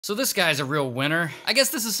So this guy's a real winner. I guess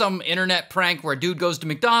this is some internet prank where a dude goes to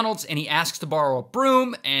McDonald's and he asks to borrow a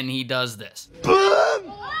broom and he does this.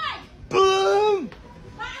 Broom! Broom!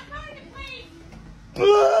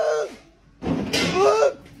 Broom! Broom!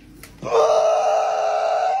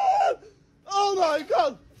 Oh my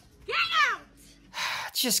God! Get out!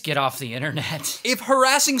 Just get off the internet. If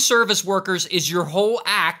harassing service workers is your whole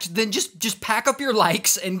act, then just pack up your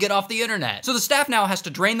likes and get off the internet. So the staff now has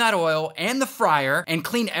to drain that oil and the fryer and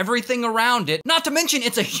clean everything around it. Not to mention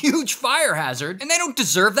it's a huge fire hazard, and they don't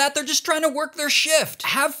deserve that. They're just trying to work their shift.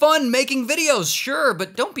 Have fun making videos, sure,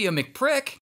 but don't be a McPrick.